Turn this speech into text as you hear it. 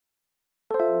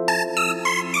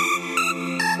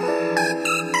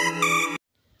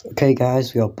Okay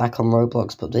guys, we are back on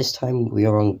Roblox, but this time we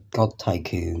are on God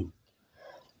Tycoon.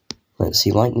 Let's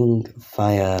see, lightning,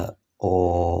 fire,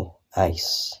 or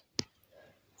ice.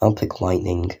 I'll pick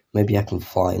lightning. Maybe I can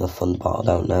fly in a fun part,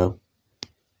 I don't know.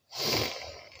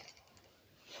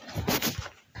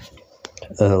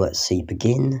 Let's see,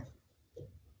 begin.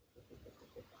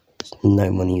 There's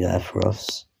no money there for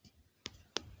us.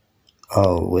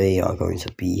 Oh, we are going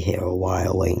to be here a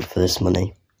while waiting for this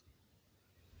money.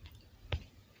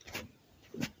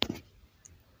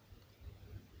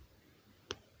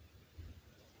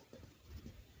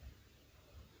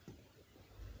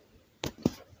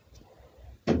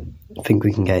 I think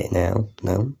we can get it now.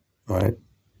 No? Alright.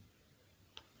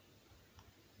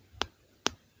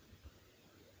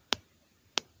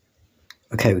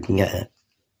 Okay, we can get it.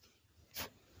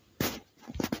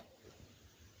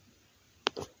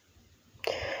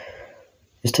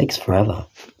 This takes forever.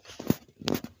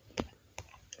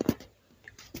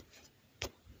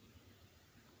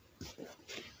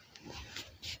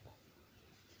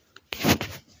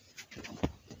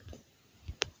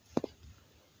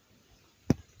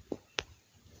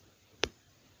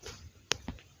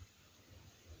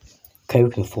 Okay, we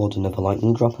can afford another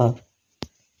lightning dropper.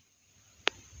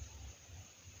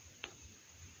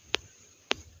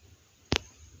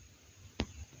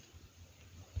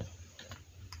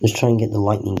 Let's try and get the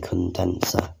lightning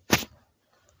condenser.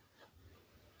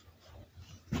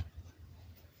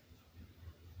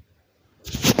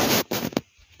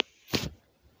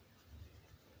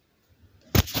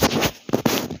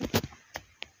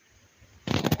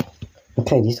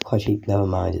 Okay, these are quite cheap. Never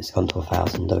mind, it's gone to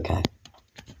 1,000. Okay.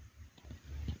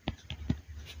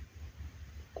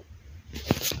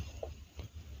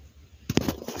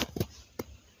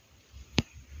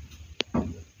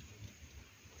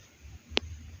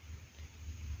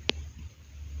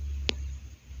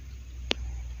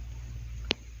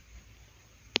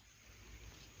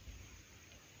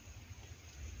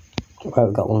 Right,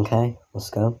 we've got 1k. Let's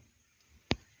go.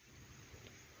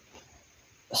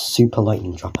 A super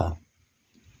lightning dropper.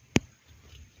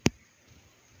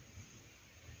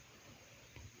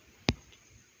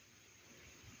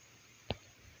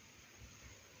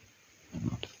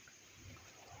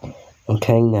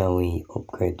 Okay, now we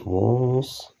upgrade the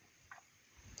walls.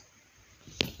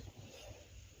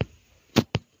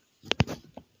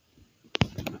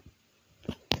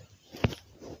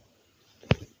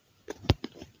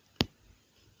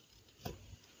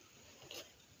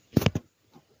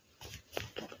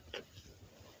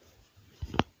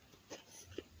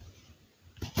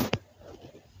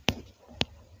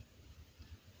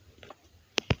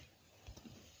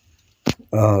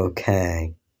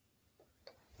 Okay.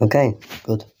 Okay,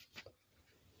 good.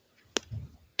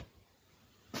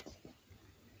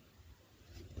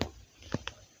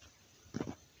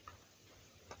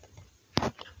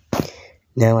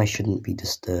 Now I shouldn't be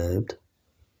disturbed.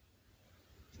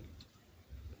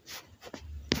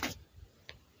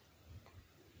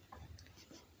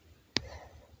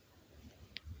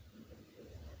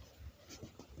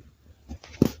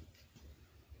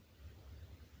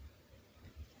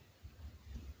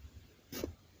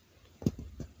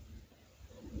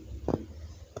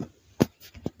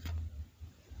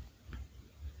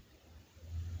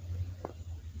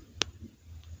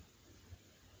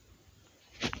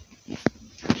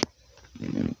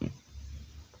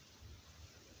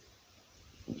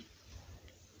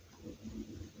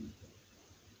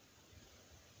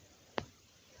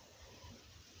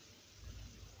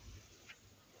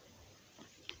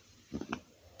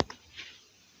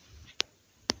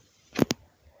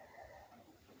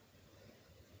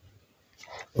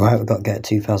 Right, we've got to get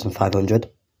 2,500.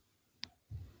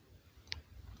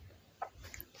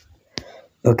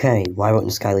 Okay, why won't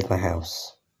the sky leave my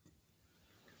house?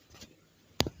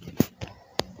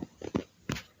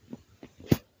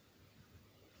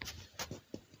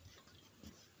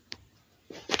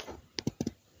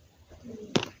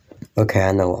 Okay,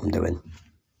 I know what I'm doing.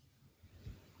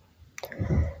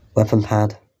 Weapon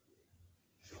pad.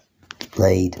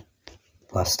 Blade.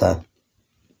 Blaster.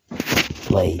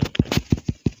 Blade.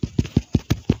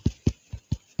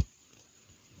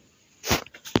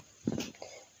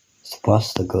 Is the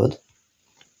blaster good?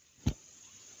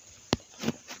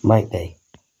 Might be.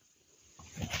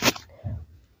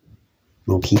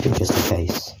 We'll keep it just in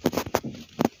case.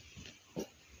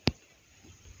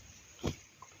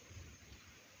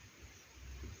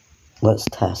 Let's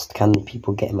test. Can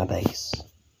people get in my base?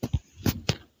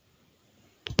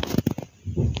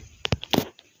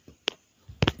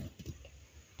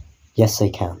 Yes, they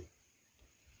can.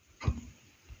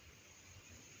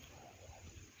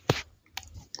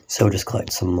 So we'll just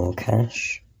collect some more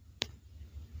cash.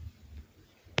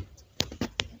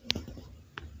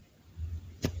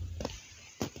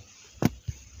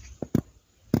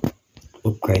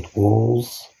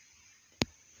 walls.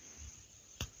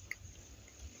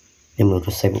 Then we'll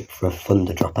just save up for a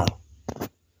thunder dropper.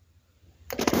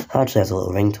 Actually has a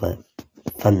little ring to it.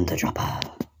 Thunder dropper.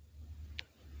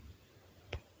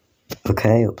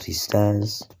 Okay, up these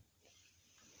stairs.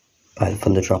 Buy the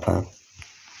thunder dropper.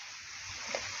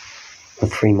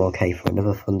 And 3 more K for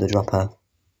another thunder dropper.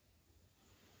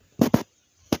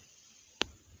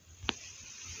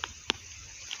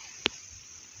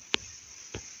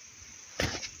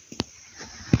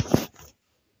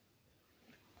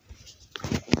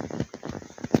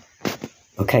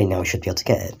 Okay, now we should be able to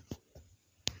get it.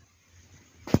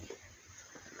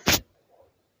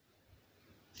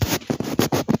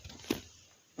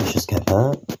 Let's just get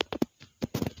that.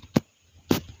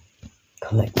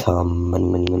 Collect our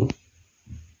money.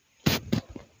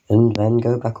 And then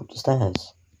go back up the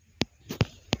stairs.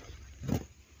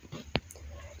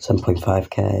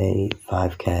 7.5k,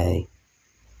 5k,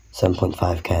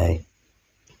 7.5k.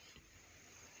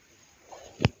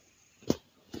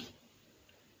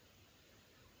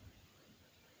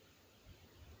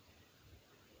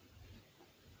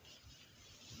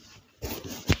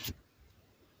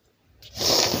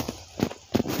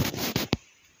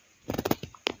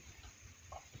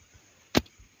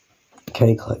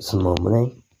 Okay, collect some more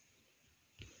money.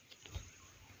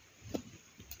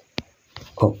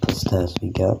 Up the stairs we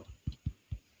go.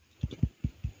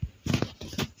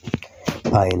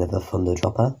 Buy another thunder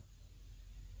dropper.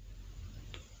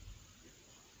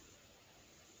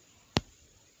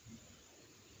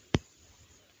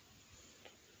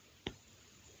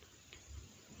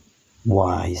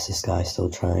 Why is this guy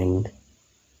still trying?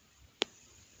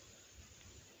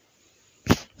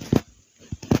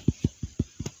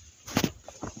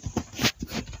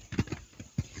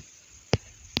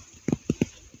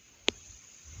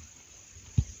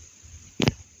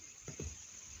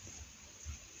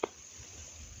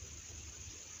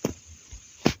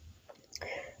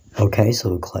 Okay, so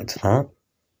we'll collect that.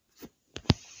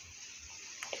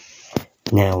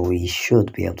 Now we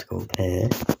should be able to go up here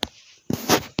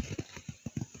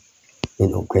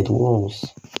and upgrade the walls.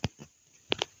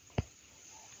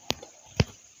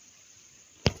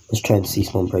 Let's try and see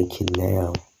someone break in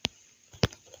now.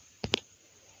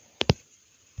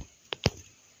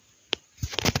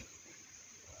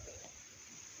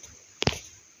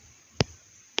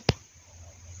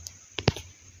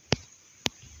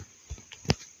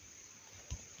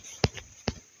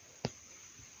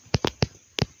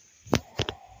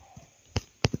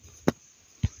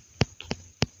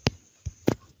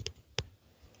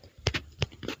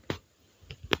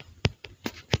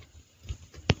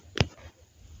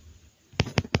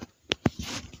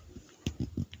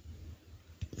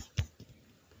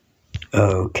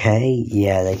 Okay,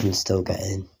 yeah, they can still get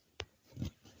in.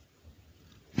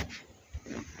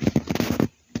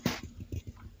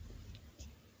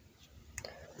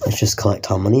 Let's just collect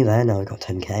our money there, now we've got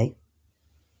 10k.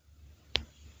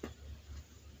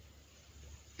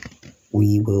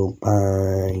 We will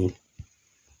buy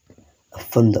a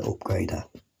thunder upgrader.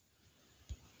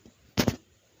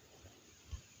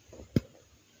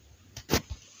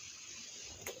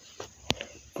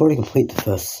 I've already completed the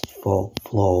first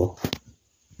floor.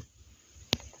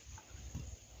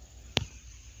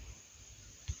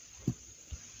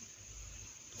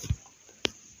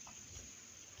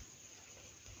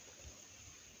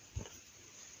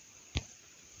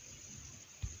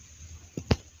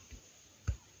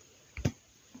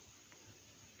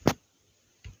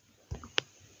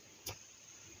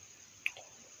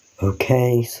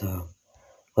 Okay, so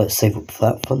let's save up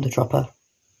for that thunder dropper.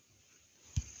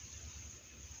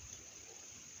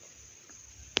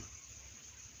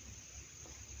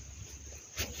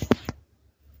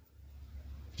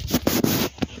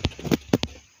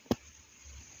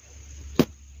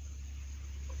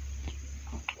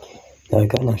 There we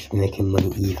go, now I should be making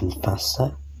money even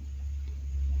faster.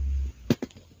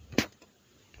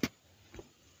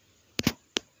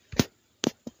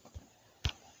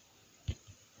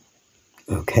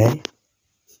 Okay.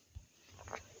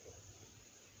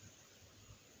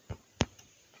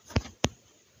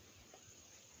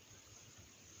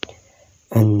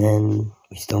 And then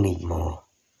we still need more.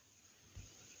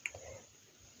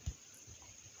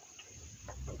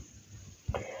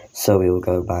 So we will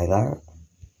go buy that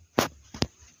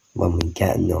when we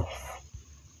get enough.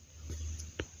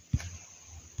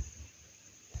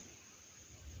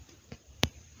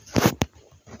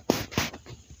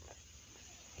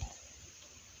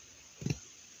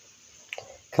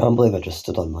 Can't believe I just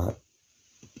stood on that.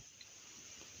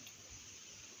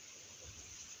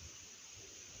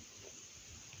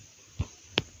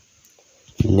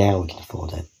 Now we can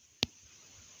afford it.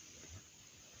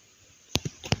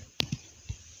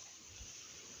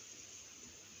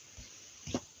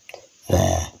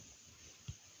 There.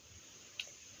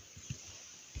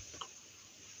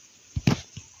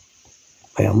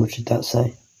 Wait, how much did that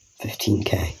say?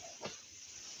 15k.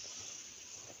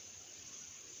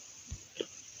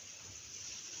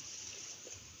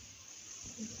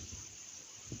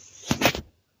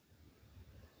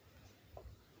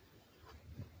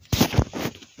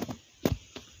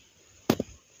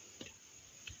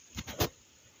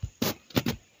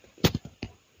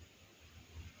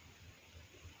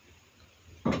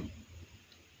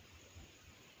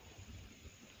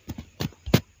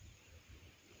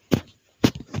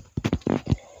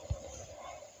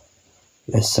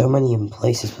 There's so many in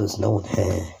places, but there's no one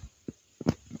here.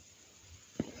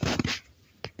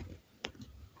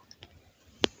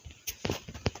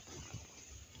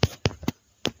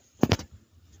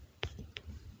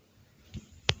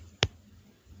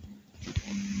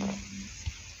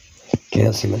 Okay,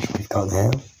 let's see how much we've got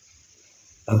now.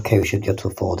 Okay, we should be able to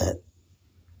afford it.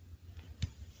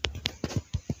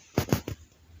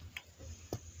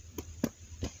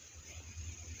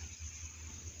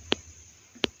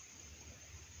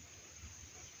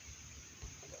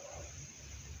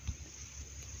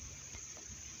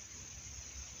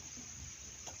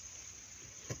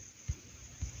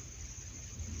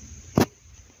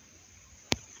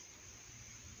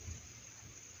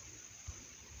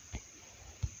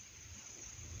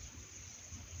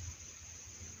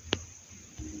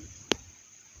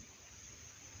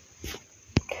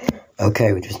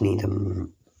 Okay, we just need a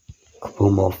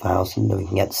couple more thousand, then we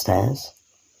can get the stairs.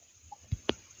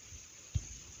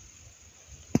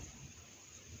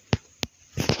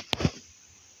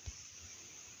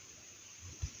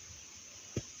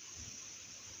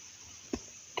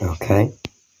 Okay.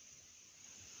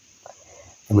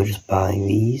 And we'll just buy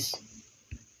these.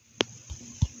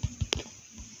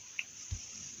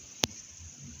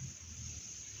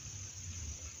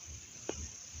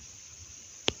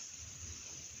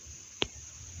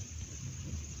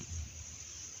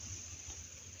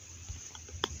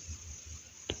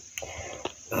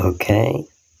 Okay.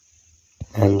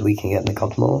 And we can get the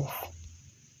God Morph.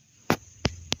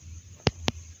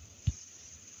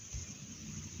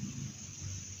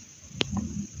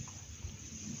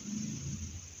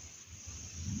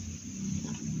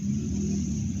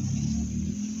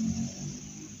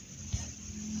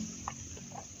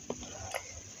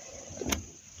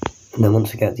 And then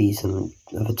once we get these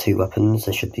other two weapons,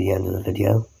 this should be the end of the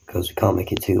video, because we can't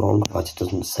make it too long, otherwise it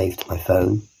doesn't save to my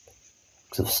phone,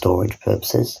 because of storage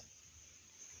purposes.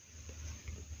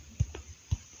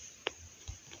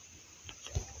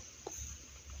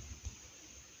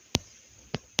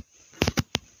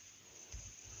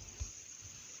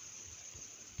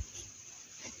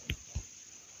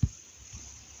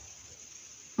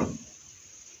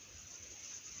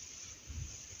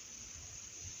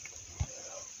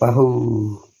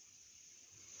 Wahoo!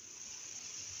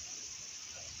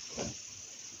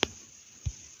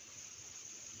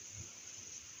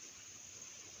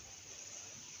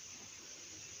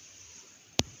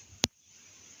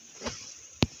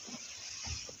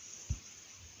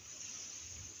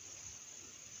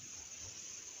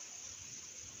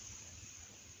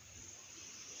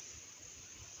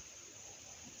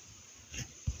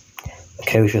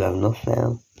 Okay, we should have enough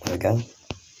now. There we go.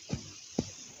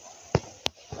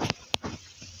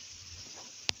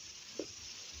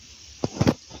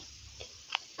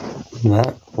 And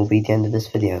that will be the end of this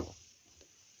video.